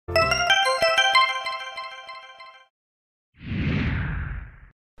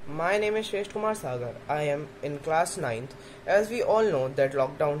My name is SHRESTH Kumar Sagar. I am in class 9th. As we all know that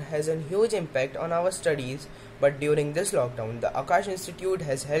lockdown has a huge impact on our studies, but during this lockdown, the Aakash Institute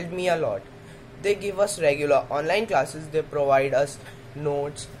has helped me a lot. They give us regular online classes, they provide us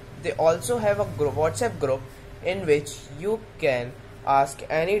notes. They also have a WhatsApp group in which you can ask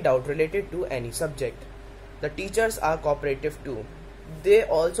any doubt related to any subject. The teachers are cooperative too. They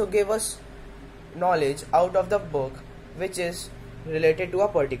also give us knowledge out of the book which is related to a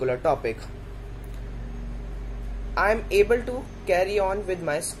particular topic. I am able to carry on with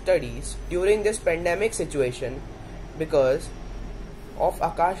my studies during this pandemic situation because of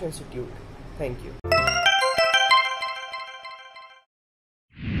Aakash Institute. Thank you.